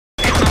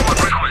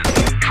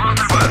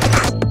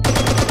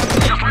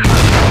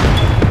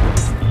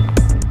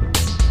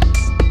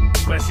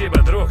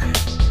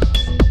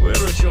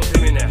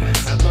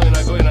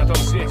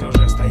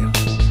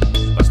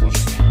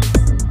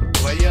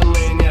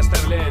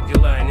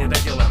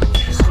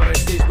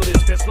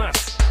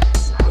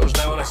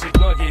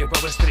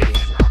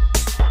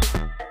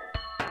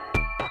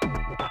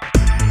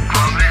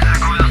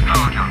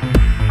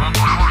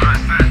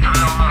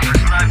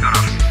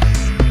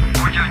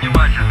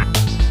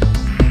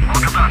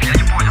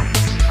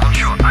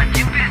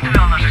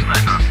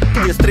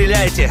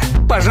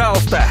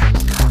пожалуйста.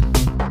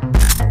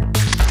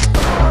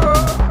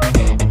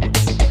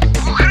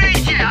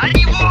 Укрытие,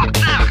 они в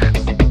окнах!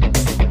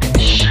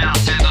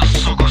 Сейчас я эту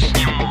суку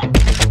сниму.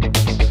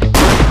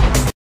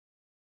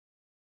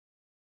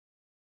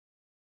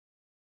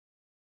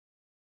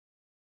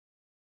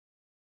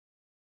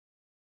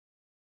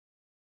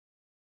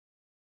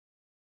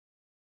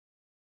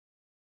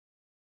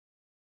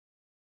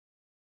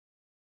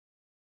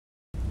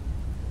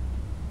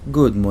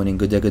 Good morning,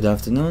 good day, good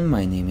afternoon.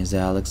 My name is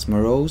Alex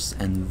Moroz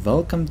and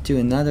welcome to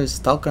another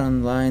Stalker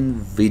Online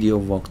video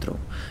walkthrough.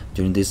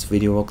 During this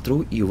video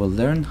walkthrough, you will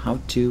learn how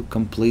to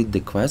complete the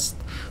quest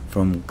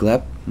from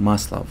Gleb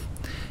Maslov.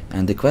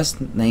 And the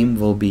quest name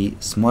will be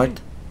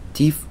Smart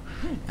Thief.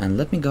 And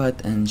let me go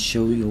ahead and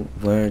show you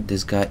where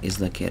this guy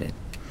is located.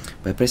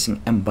 By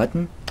pressing M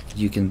button,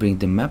 you can bring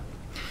the map.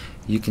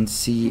 You can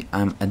see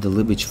I'm at the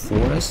Lubech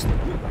Forest.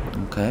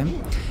 Okay.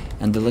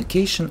 And the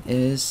location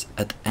is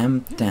at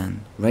M10,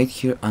 right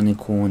here on the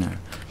corner,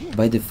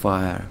 by the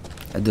fire,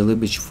 at the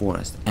Lubech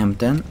Forest.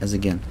 M10, as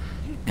again,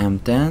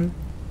 M10,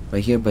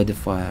 right here by the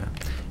fire.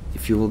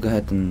 If you will go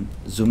ahead and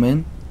zoom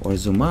in or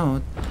zoom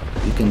out,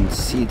 you can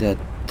see that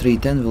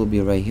 310 will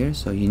be right here,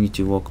 so you need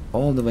to walk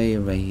all the way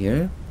right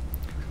here,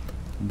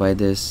 by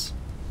this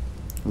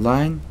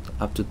line,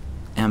 up to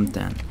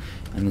M10.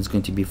 And it's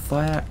going to be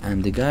fire,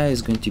 and the guy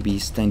is going to be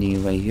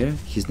standing right here.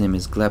 His name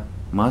is Gleb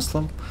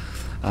Maslov.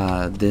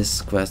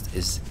 This quest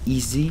is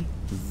easy,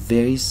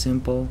 very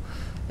simple.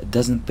 It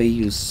doesn't pay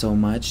you so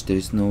much. There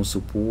is no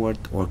support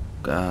or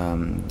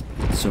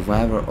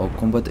survivor or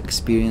combat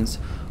experience.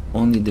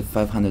 Only the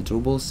 500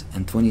 rubles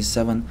and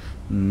 27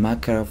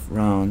 Makarov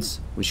rounds,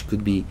 which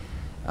could be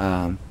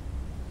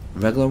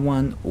regular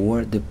one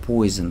or the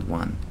poisoned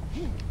one.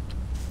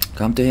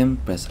 Come to him,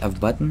 press F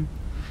button,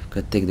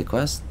 take the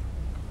quest.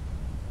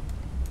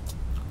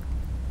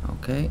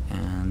 Okay,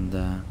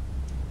 and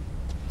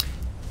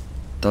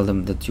tell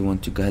them that you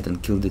want to go ahead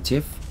and kill the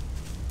thief.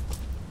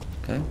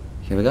 Okay,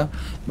 here we go.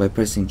 By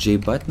pressing J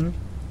button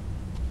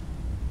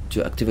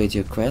to activate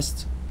your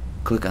quest,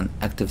 click on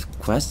active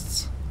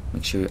quests.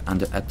 Make sure you're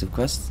under active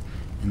quests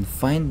and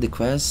find the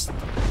quest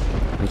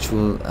which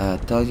will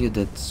tell you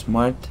that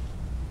Smart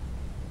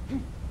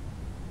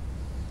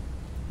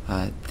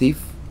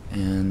Thief,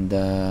 and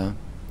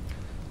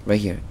right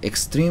here,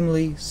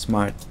 extremely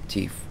smart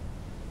thief,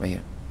 right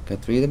here.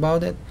 Got read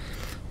about it,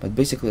 but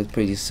basically it's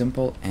pretty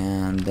simple.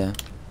 And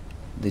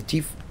the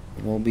thief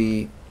will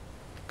be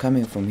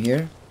coming from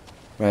here,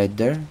 right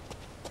there.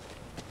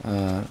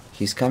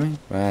 He's coming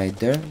right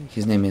there.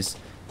 His name is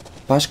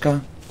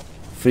Pashka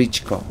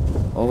Frichko.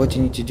 All what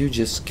you need to do,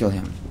 just kill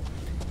him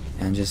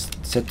and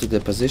just set to the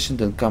position.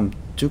 Don't come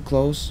too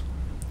close.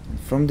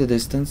 From the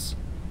distance,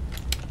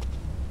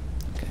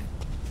 okay,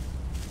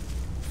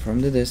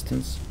 from the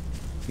distance,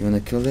 you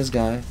wanna kill this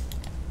guy.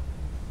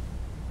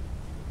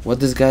 What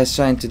this guy is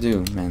trying to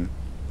do, man,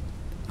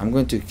 I'm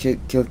going to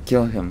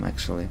kill him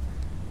actually.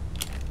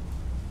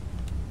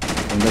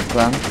 From that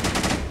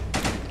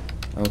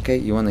clan. Okay,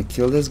 you wanna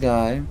kill this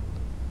guy,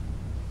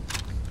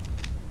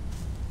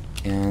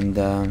 and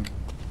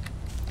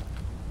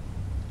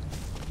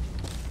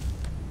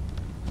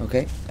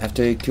okay,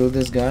 after you kill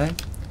this guy,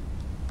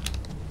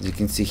 as you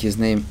can see, his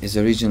name, his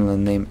original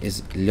name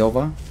is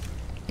Lova,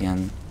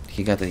 and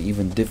he got an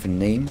even different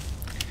name.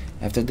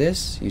 After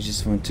this, you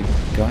just want to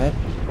go ahead,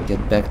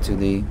 get back to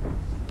the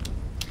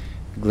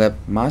Gleb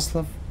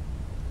Maslov.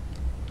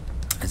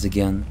 As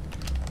again,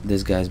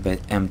 this guy's by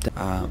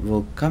M10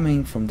 will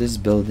coming from this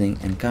building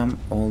and come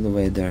all the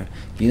way there.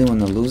 You don't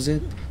want to lose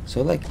it,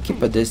 so like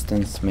keep a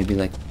distance, maybe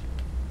like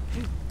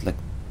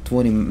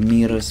 20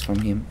 meters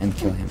from him, and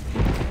kill him.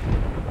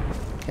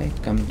 Okay,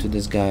 come to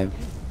this guy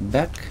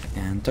back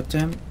and talk to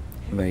him.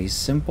 Very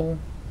simple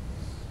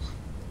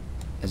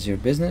as your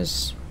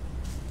business.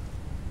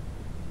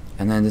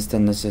 And I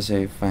understand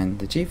necessary find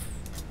the chief.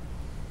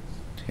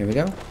 Here we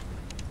go.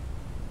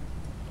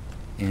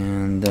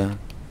 And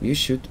you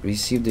should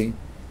receive the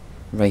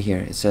right here.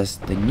 It says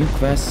the new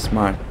quest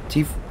Smart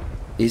Thief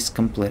is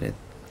completed.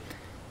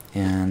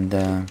 And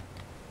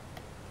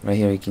right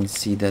here you can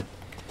see that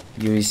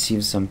you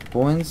receive some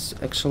points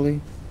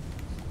actually.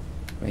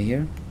 Right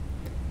here.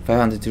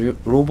 500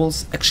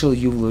 rubles. Actually,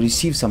 you will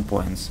receive some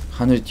points.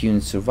 100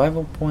 unit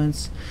survival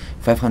points,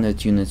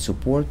 500 unit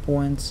support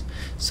points.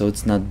 So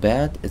it's not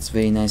bad. It's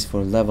very nice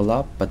for level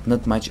up, but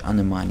not much on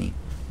the money.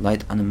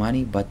 Light on the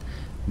money, but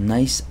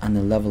nice on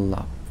the level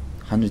up.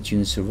 100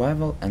 unit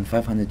survival and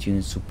 500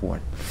 unit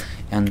support.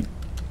 And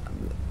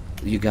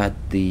you got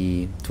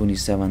the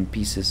 27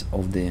 pieces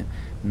of the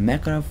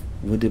Makarov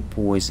with the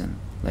poison,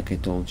 like I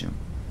told you.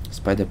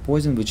 Spider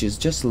poison, which is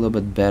just a little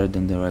bit better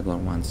than the regular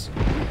ones.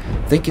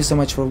 Thank you so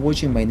much for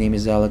watching. My name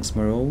is Alex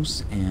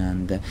Moroz,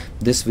 and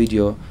this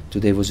video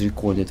today was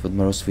recorded with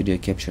Moroz Video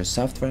Capture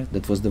software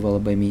that was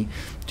developed by me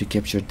to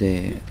capture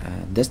the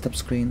desktop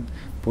screen,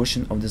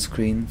 portion of the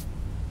screen,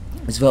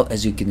 as well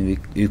as you can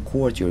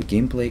record your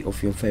gameplay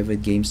of your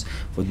favorite games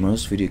with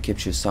Moroz Video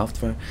Capture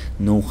software.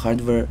 No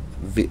hardware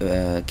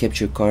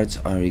capture cards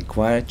are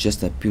required,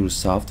 just a pure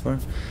software.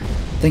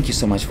 Thank you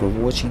so much for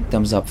watching.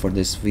 Thumbs up for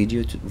this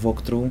video to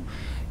walkthrough,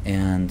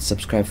 and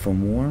subscribe for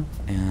more,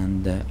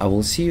 and I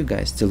will see you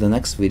guys till the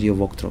next video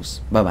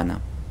walkthroughs. Bye bye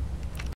now.